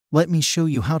Let me show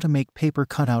you how to make paper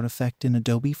cutout effect in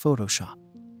Adobe Photoshop.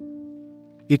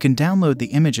 You can download the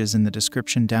images in the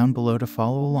description down below to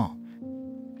follow along.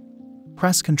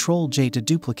 Press Ctrl J to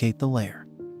duplicate the layer.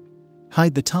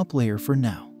 Hide the top layer for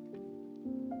now.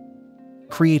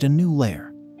 Create a new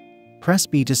layer. Press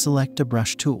B to select a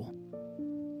brush tool.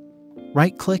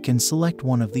 Right-click and select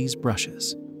one of these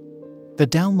brushes. The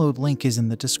download link is in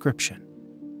the description.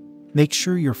 Make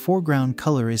sure your foreground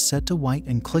color is set to white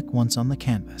and click once on the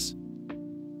canvas.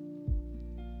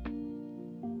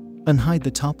 Unhide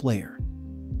the top layer.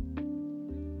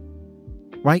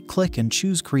 Right-click and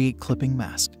choose Create Clipping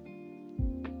Mask.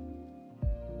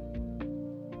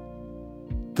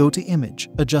 Go to Image,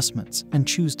 Adjustments, and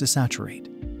choose Desaturate.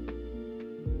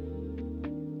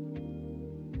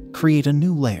 Create a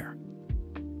new layer.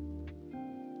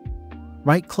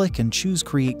 Right-click and choose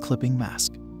Create Clipping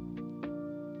Mask.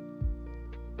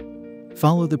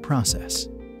 Follow the process.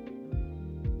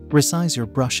 Resize your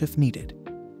brush if needed.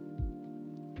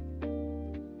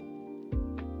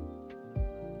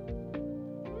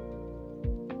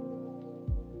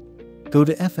 Go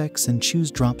to FX and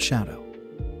choose Drop Shadow.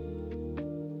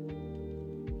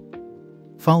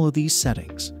 Follow these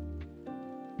settings.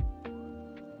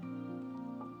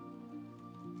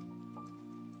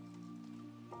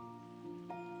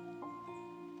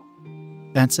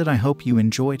 That's it. I hope you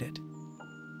enjoyed it.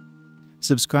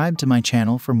 Subscribe to my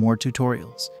channel for more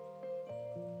tutorials.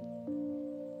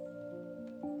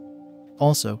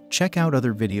 Also, check out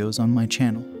other videos on my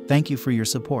channel. Thank you for your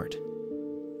support.